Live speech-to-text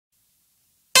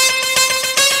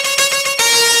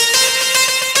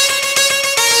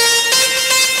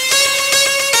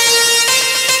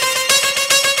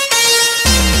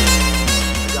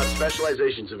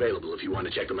locations available if you want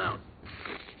to check them out.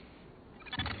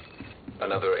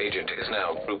 Another agent is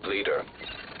now group leader.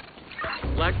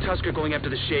 Black Tusk are going after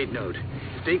the Shade node.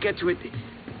 If they get to it,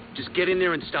 just get in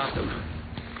there and stop them.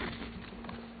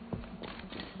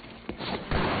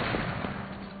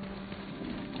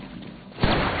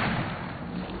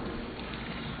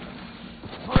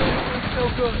 So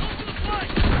good.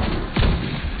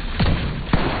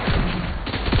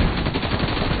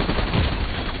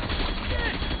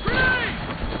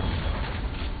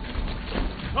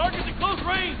 Target's in close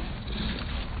range!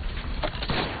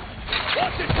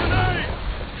 Watch it, grenade!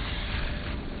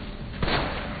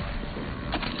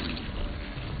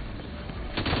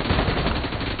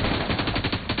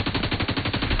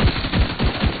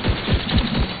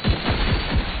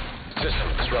 System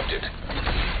disrupted.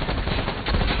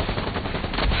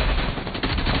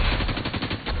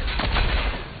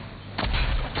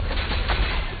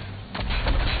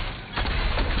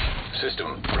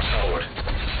 System restored.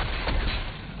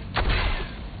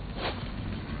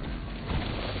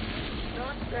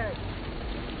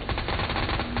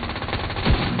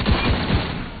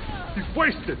 He's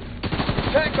wasted!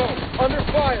 Tango, under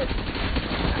fire.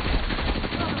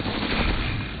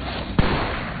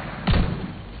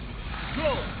 Go!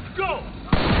 Go!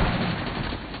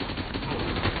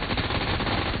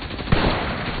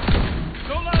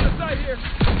 No line of sight here!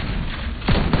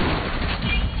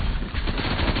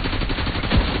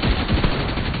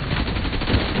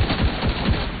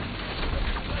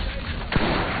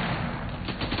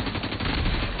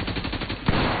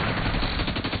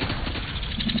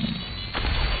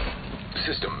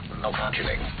 System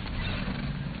malfunctioning.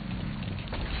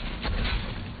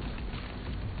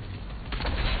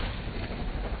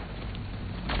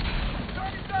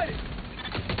 Target sighted!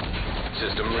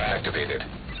 System reactivated.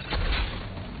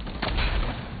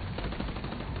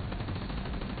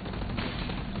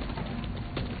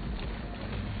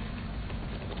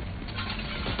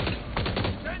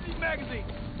 Changing magazine!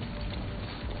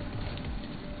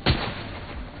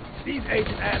 These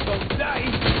agent assholes die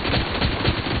easy!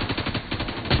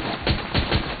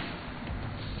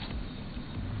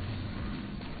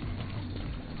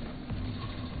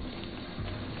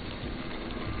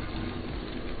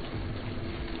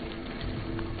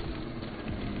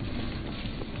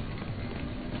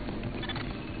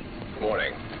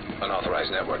 Warning.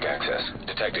 Unauthorized network access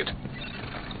detected.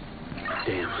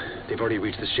 Damn, they've already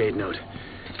reached the Shade node.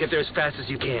 Get there as fast as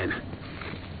you can.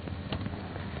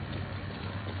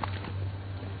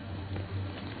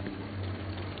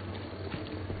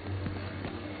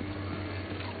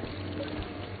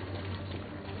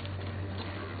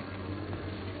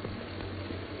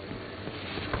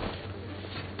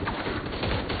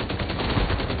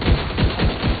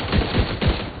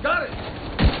 Got it!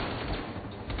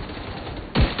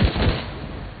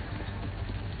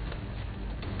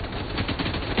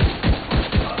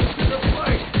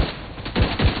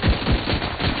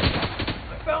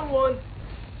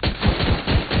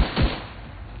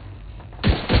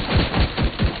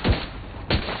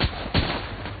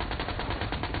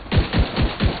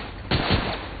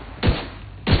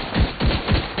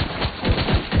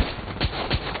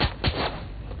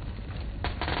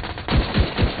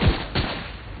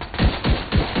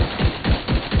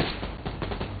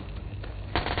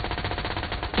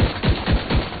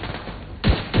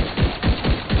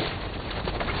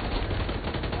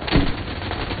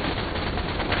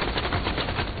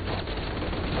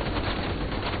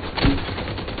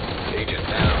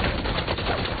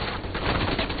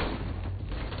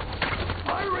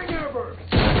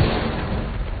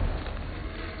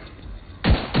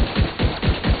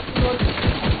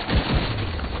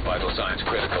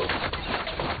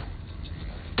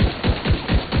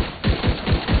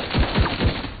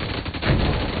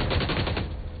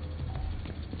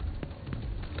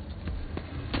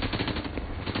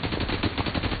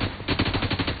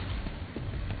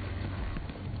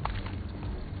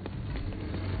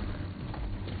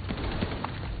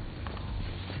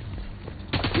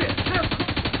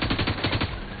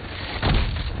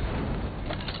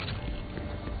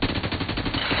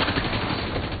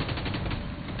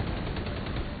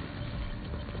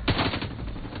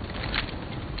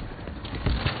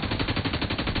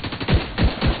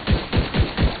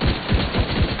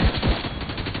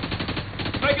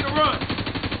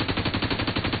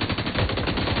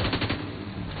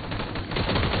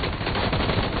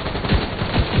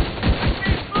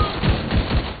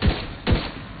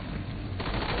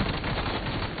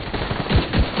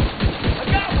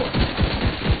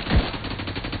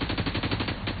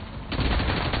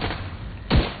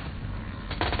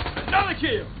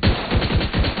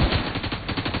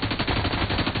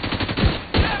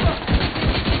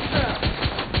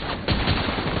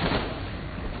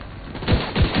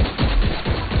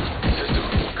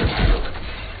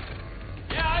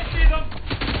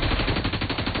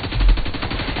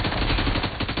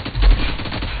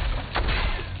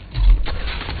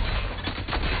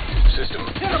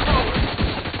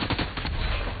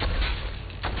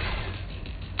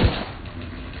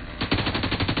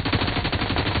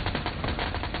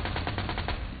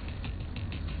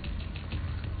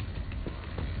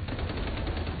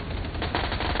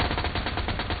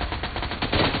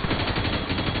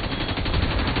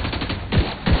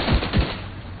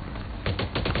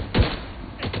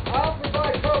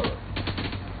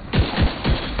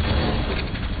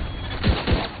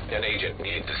 Agent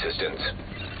needs assistance.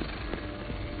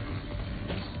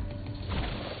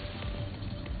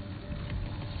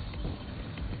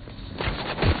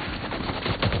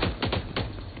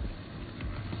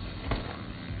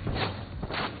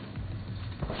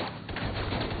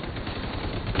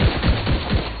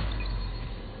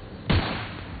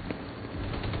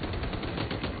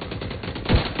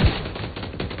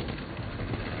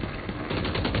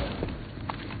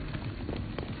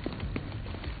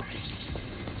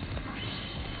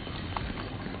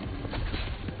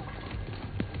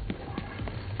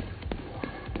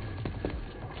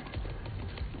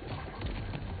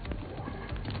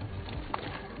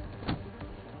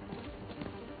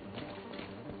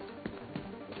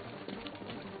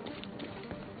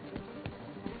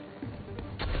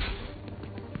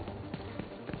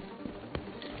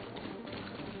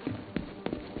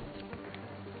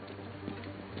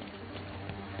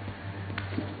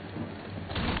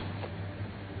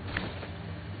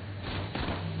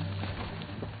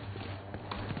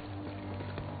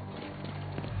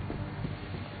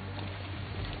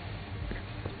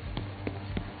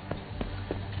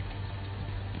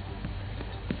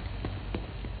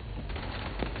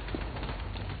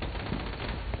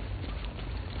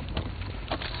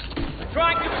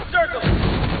 Trying to encircle.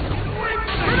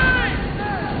 Grenade!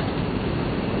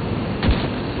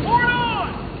 Pour it on!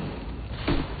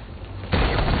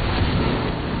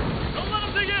 Don't let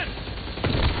them dig in!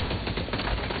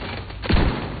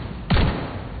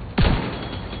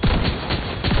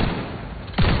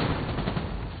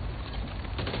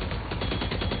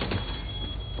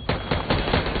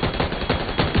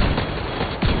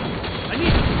 I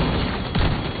need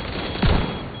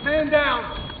you. Man down.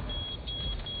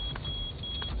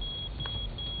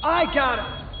 I got him.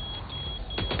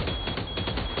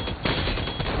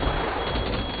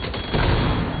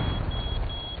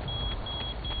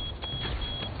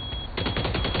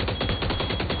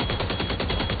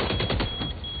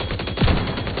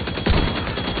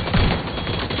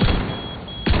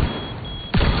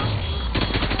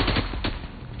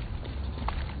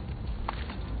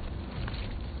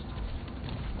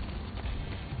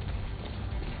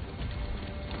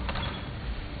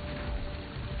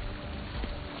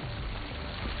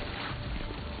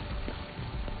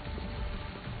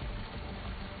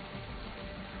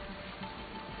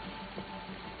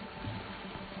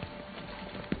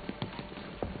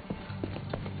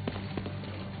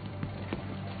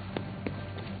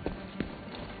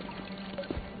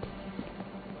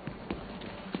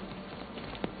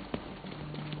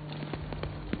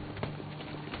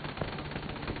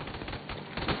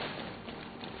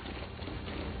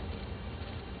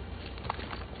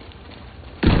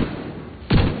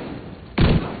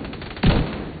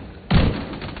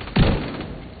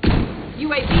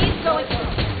 UAV going.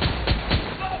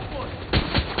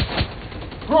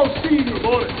 Proceed.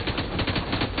 On it.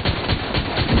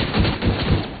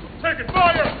 Taking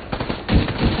fire!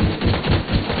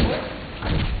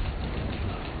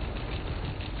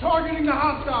 Targeting the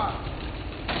hostile.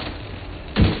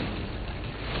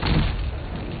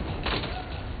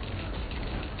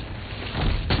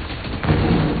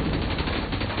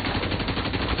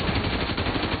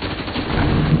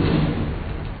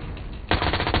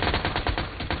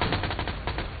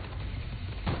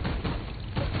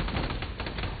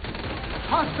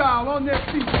 Hostile on their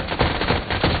feet.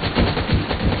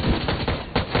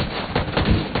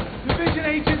 Division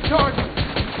agent target.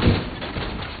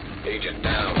 Agent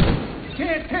down.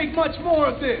 Can't take much more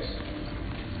of this.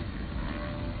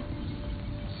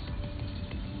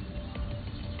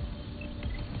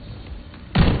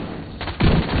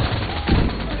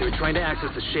 They were trying to access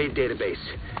the Shade database.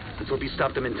 Let's hope you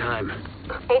stopped them in time.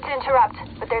 Hate to interrupt,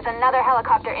 but there's another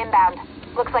helicopter inbound.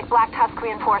 Looks like Black Tusk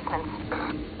reinforcements.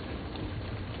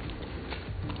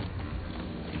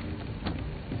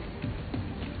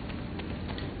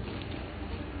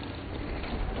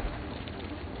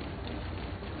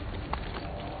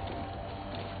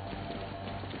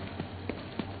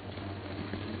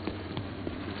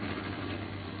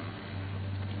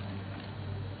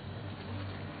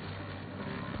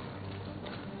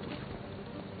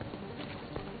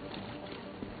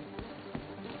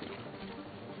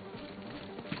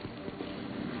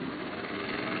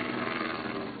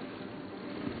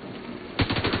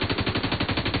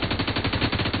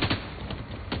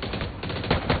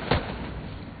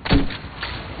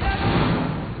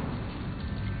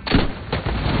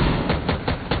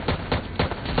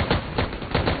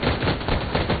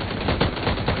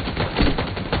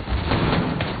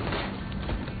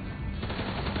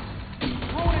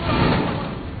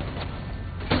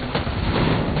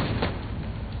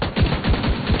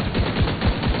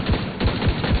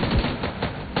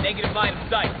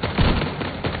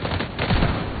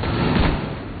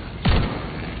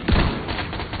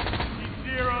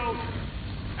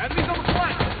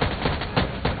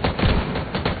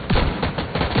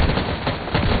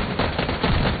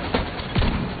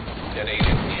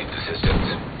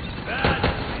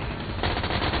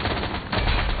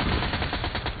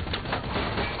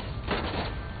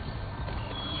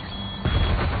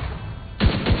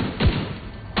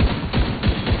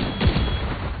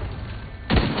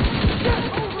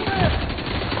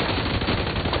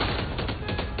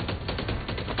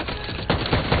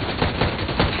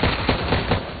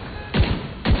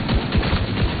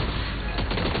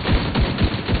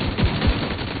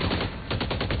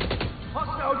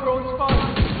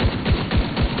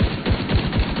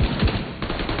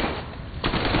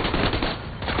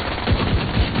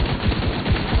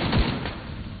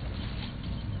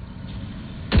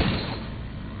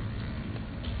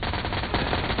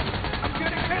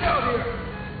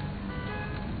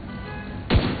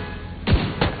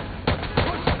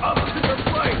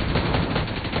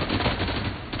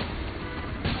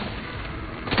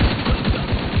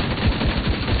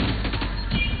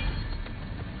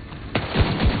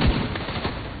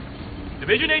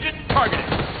 Targeting.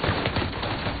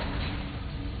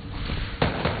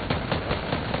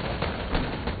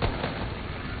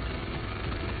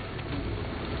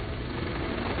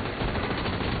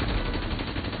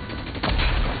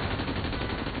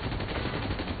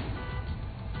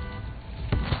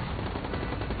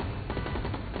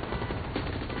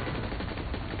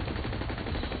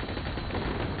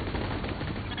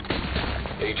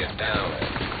 Agent down.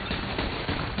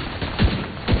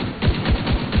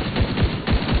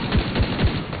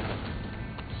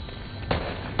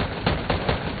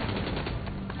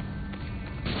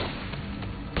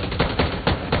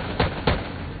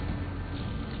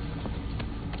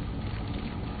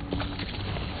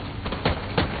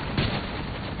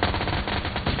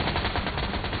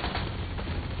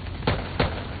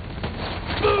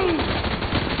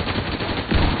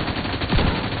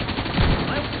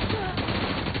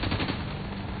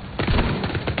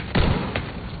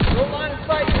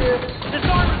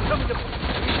 Disarmer's coming to...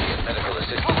 Medical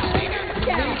assistance needed.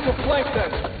 Need to flank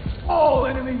them. All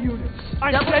enemy units.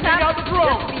 I'm sending out the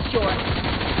drone! Just to be sure.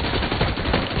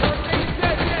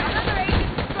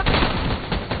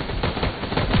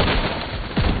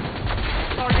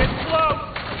 Target close!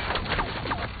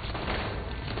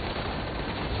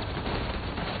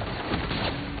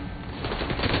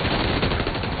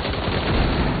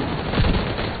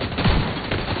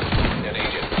 An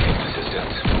agent needs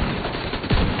assistance.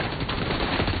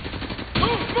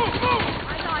 Move!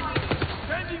 I'm on you.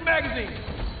 Changing magazine!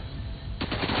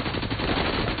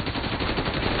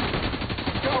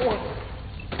 Got one.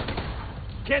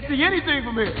 Can't see anything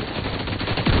from here.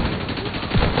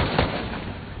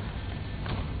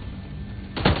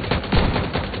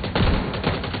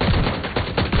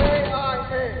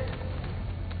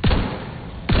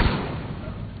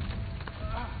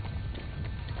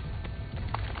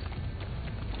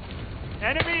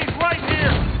 Enemy is right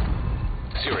here!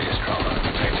 Serious trauma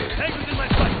detected. Tank is in my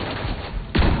sight!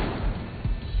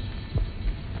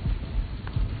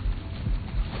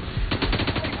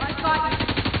 I've got you.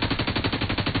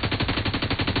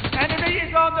 Enemy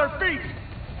is on their feet!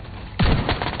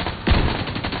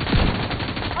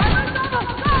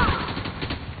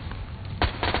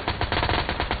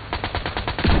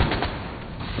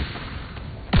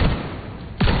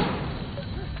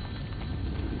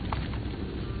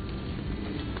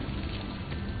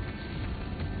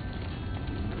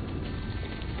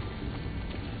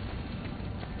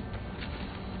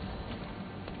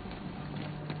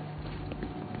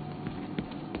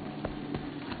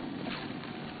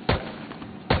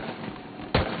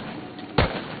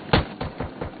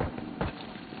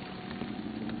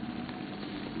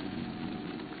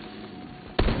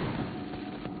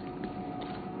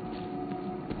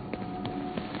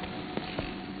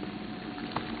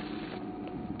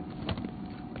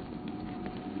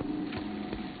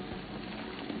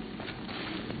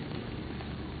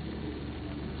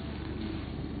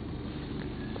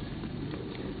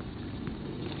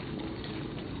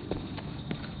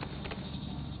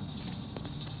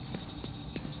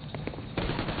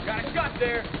 Got a shot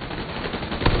there!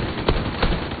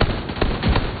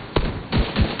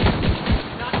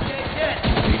 Not dead yet!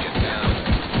 Agent down.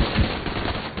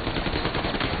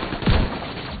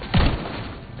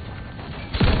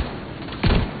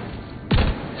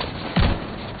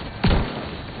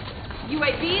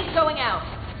 UAV is going out.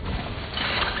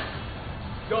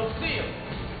 Don't see him!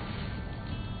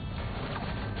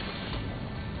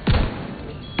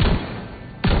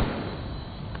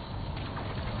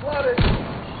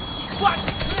 What?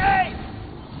 Grenade!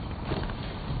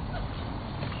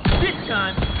 Big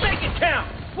time! Make it count!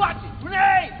 Watch it!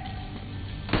 Grenade!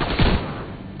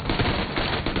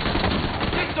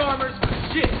 Disarmers for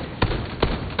shit!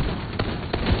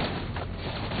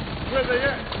 Where they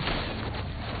at?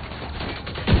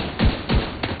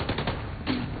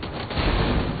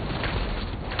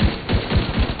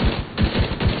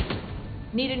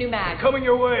 Need a new mag. Coming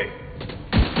your way!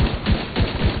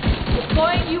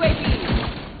 Deploying UAV.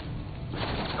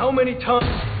 How many times?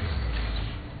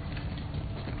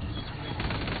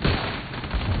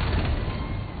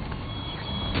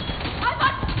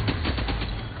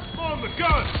 On the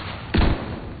gun!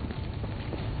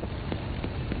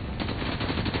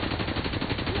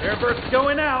 Airburst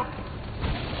going out!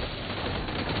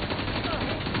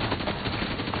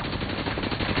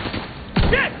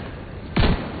 Shit!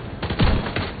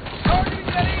 Targeting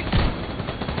ready!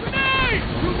 Grenade!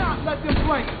 Do not let them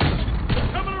flank.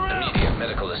 Coming around! Immediate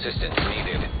medical assistance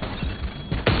needed.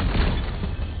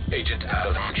 Agent out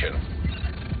of action.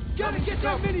 Gotta get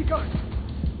that minigun.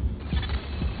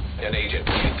 An agent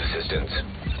needs assistance.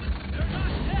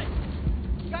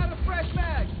 Got a fresh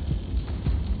mag.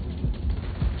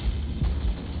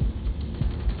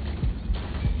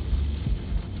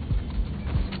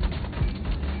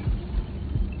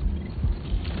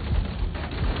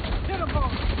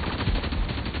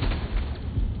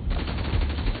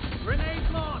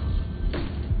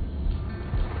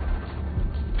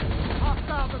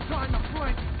 trying to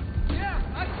flank. Yeah,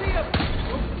 I see him.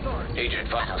 What's the target?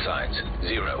 Agent vital signs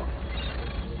 0.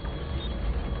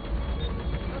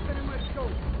 Nothing in my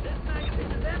scope. This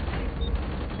magazine is empty.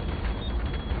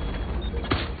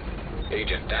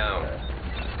 Agent down.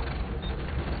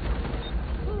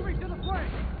 Moving to the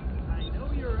flank. I know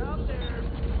you're out there.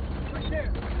 Right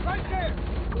there. Right there.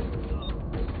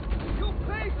 You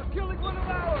paid for killing one of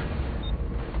ours.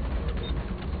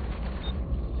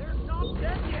 They're not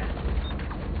dead yet.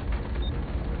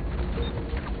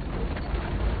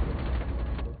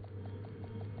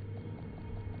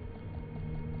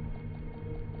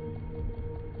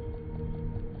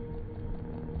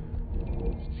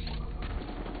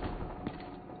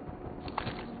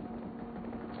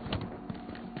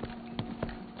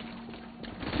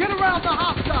 Get around the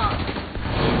hostile!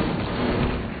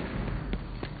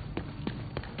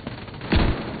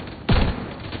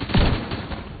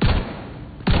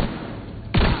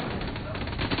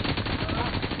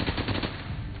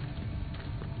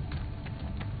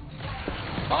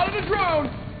 Spotted a drone!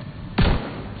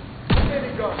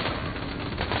 There you go.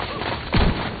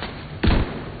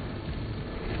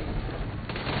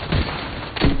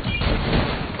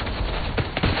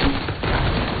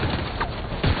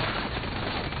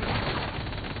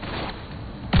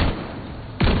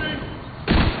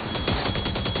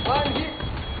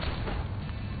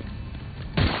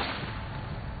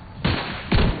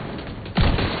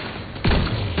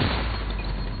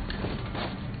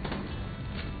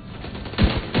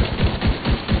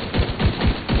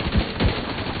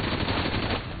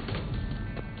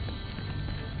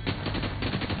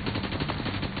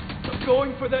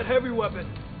 Going for that heavy weapon.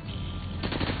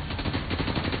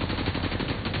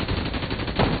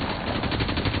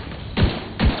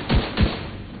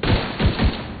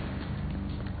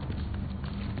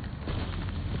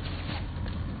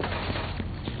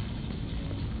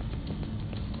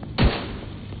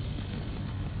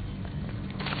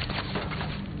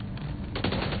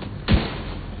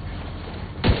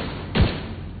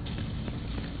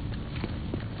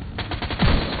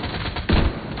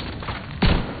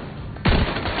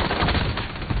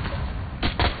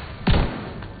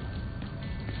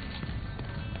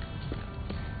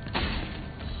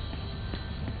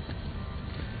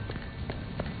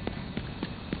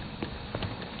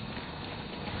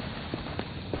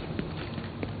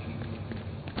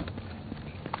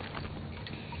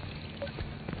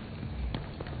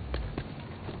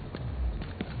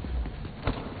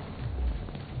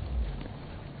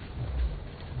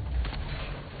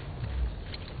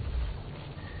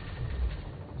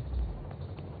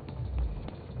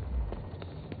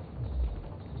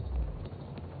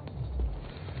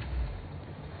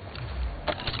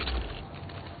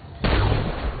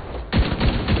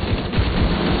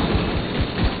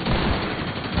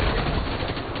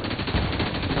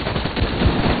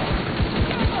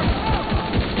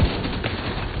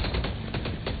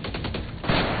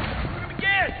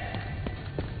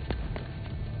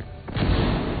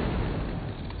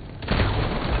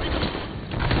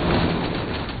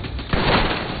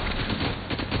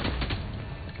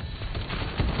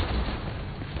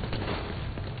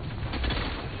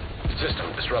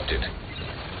 System disrupted.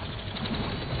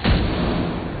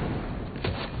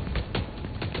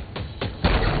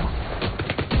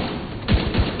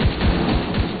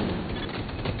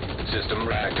 System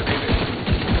reactivated.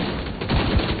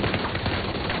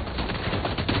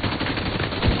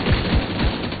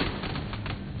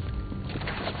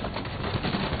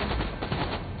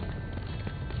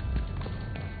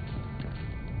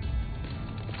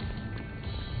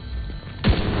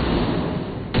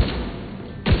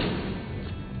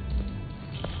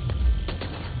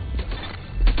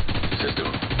 System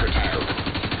curtailed.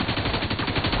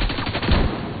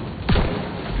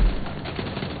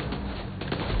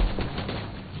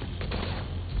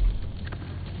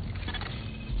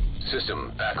 System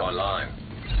back online.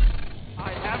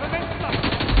 I have him in sight.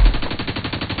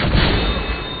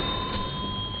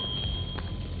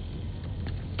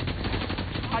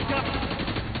 I got him.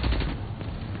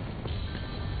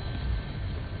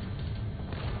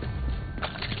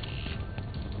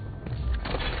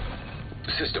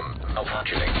 System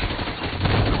malfunctioning.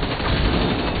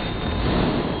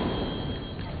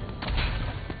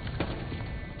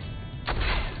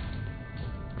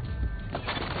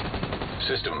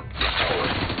 System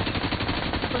forward.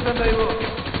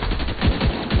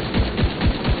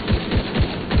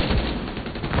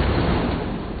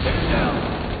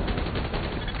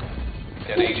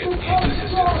 An agent needs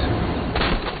assistance.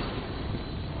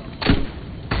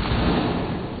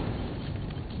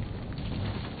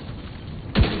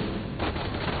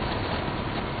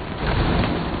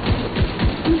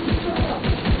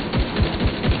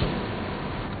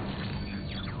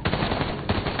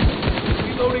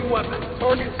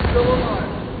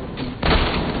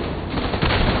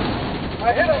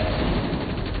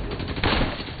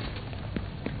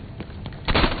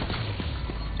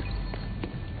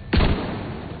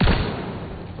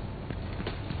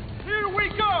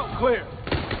 clear.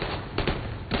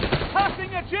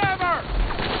 Tossing a jammer!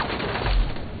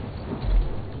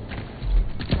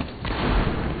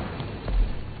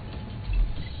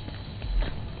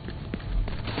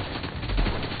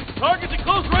 Target's at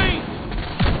close range!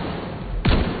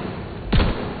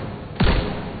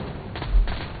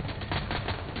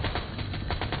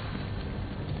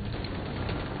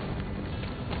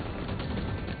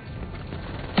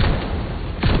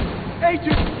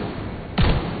 Agent!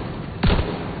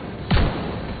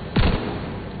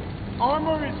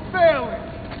 Armor is failing!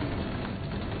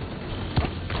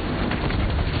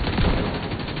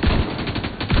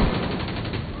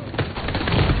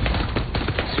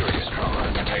 Serious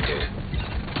trauma detected.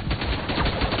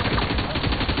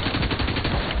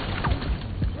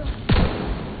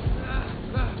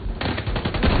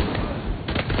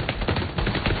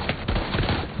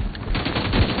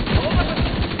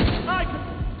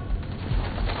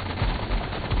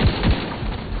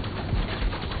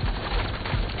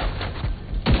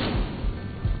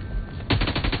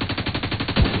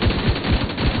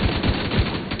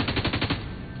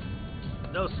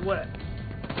 No sweat.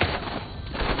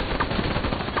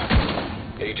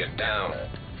 Agent down.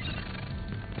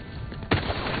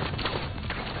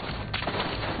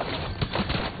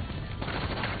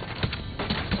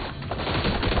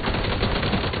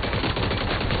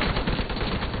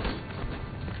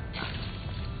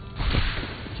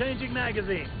 Changing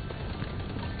magazine.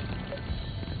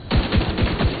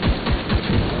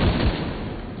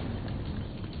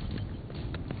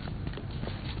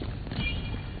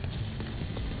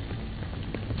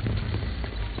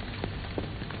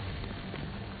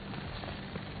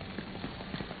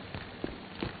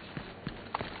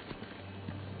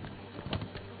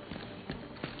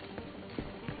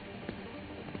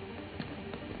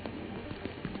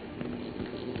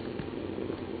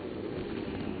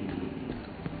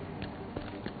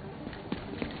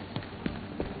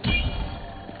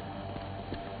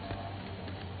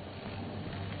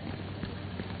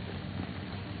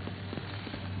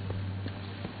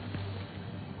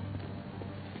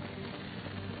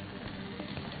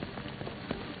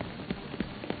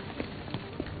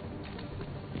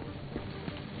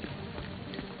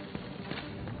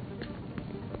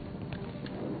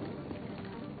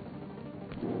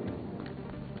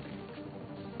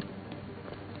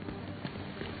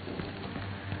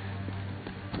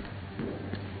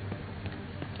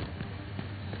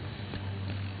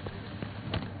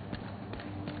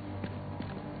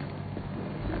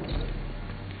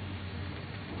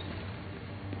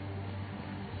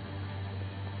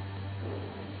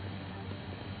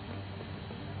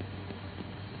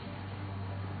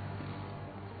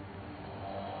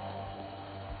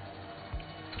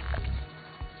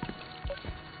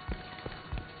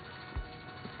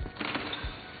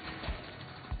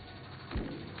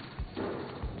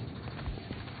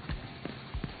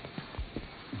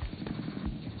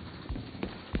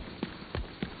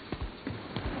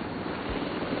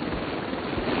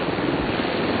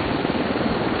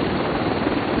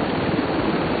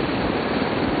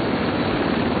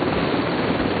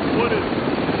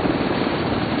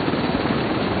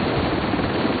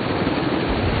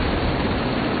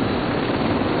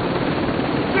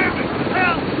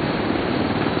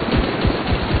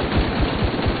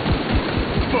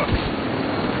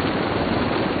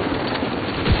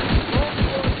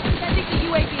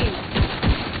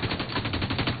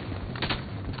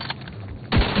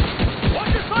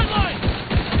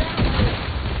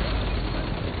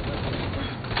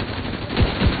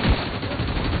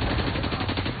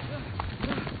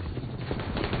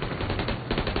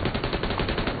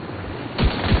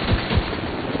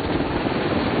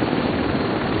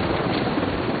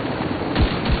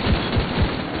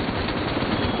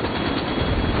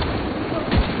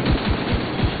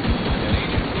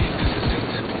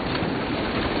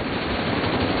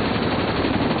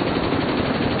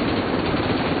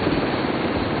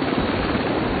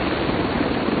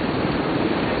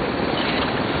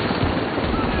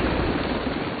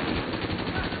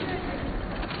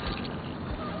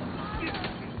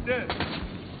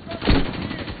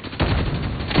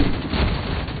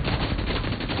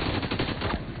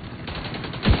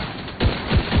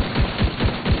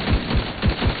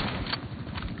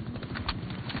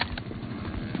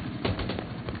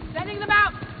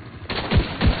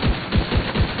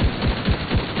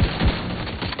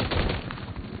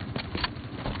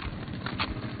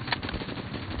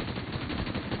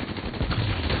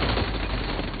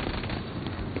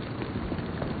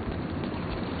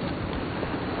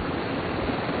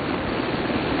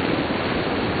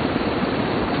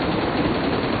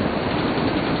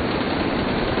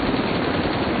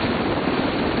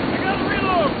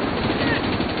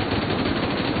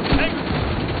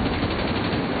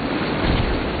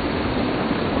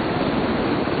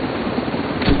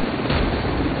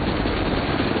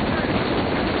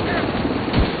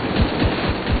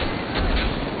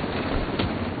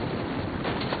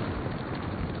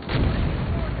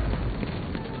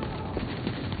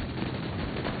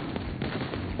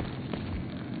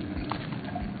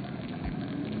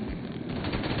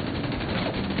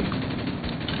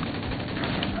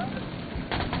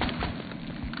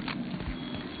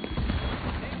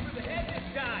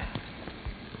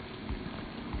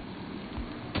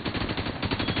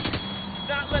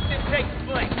 Take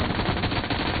flank.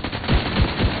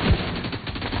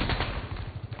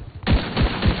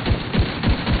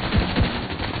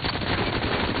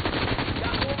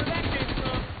 Got more where that came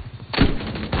from.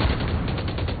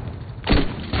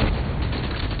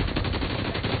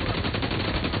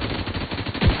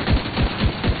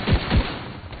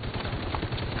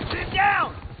 Sit down.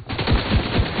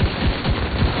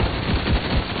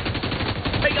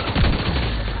 Take a look.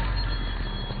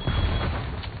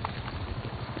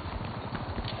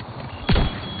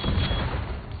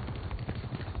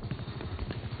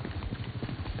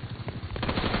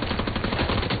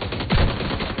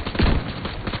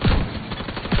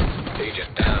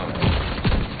 Agent down.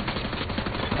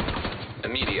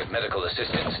 Immediate medical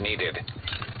assistance needed.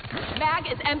 Mag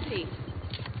is empty.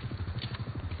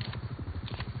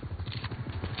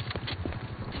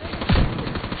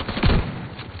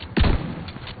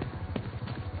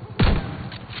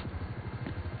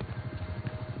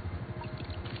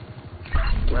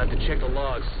 We'll have to check the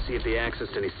logs to see if they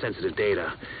accessed any sensitive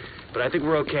data. But I think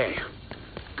we're okay.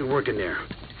 Good work in there.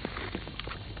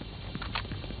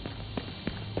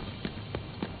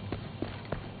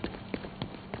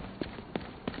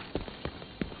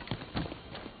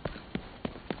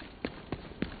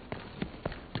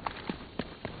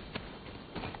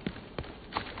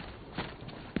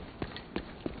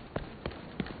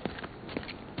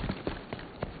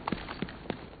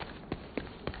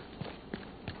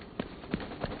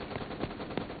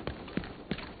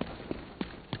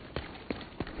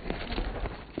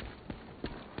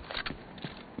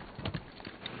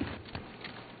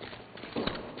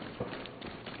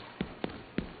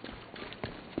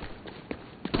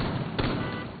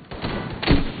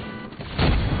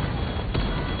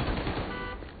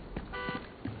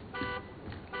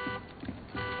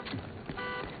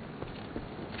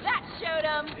 That showed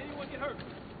him. Anyone get hurt?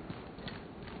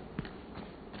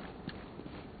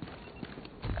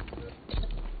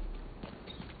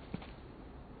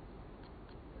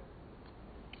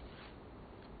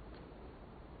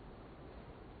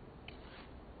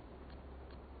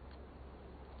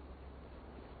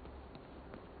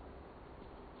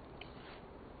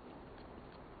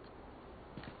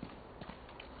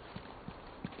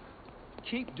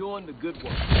 Keep doing the good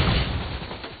work.